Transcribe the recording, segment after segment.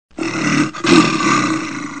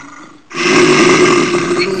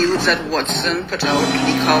fleets that Watson put out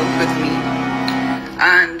leak out with me.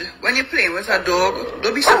 And when you're playing with a dog,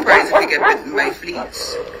 don't be surprised if you get bitten by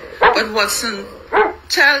fleas. But Watson,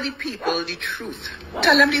 tell the people the truth.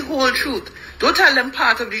 Tell them the whole truth. Don't tell them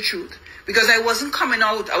part of the truth. Because I wasn't coming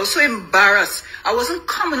out. I was so embarrassed. I wasn't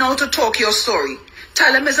coming out to talk your story.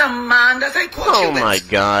 Tell them as a man that I caught you with. Oh my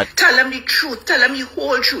God. Tell them the truth. Tell them the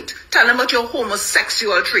whole truth. Tell them about your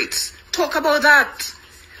homosexual traits. Talk about that.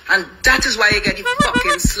 And that is why you get the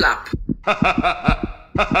fucking slap.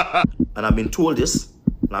 And I've been told this,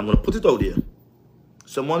 and I'm going to put it out there.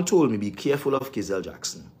 Someone told me, be careful of Kezel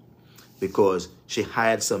Jackson, because she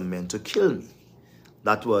hired some men to kill me.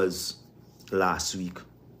 That was last week.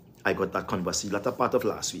 I got that conversation, latter part of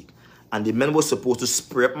last week. And the men were supposed to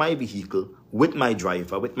spray up my vehicle with my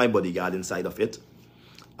driver, with my bodyguard inside of it.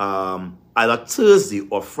 Either Thursday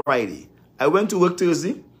or Friday. I went to work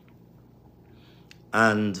Thursday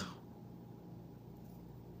and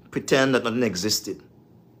pretend that nothing existed.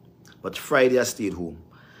 But Friday I stayed home.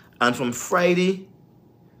 And from Friday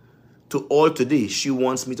to all today, she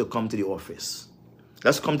wants me to come to the office.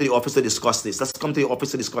 Let's come to the office to discuss this. Let's come to the office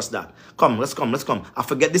to discuss that. Come, let's come, let's come. I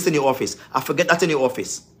forget this in the office. I forget that in the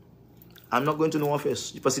office. I'm not going to no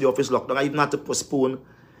office. You see the office locked down. I even had to postpone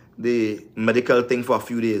the medical thing for a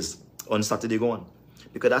few days on Saturday going.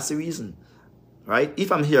 Because that's the reason. Right?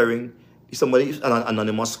 If I'm hearing somebody, an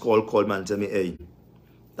anonymous called me and tell me, hey,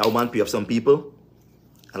 that woman pay up some people.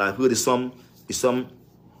 And I heard it's some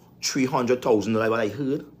 $300,000 what I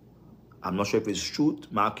heard. I'm not sure if it's true,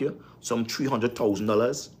 mark here. Some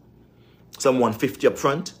 $300,000. Some $150 up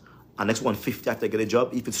front. And next $150 after I get a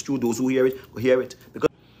job. If it's true, those who hear it will hear it. Because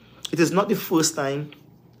it is not the first time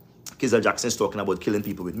Kezel Jackson is talking about killing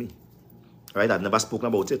people with me. Right? I've never spoken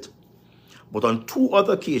about it. But on 2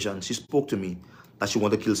 other occasions, she spoke to me that she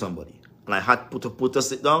wanted to kill somebody. And I had to put her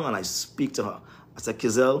sit down and I speak to her. I said,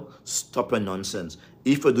 Kezel, stop your nonsense.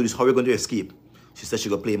 If you do this, how are you going to escape? She said she's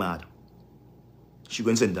going to play mad. She's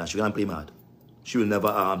going to sit down. She's going to play mad. She will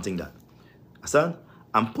never think that. I said,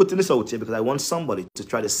 I'm putting this out here because I want somebody to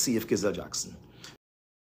try to save Kezel Jackson.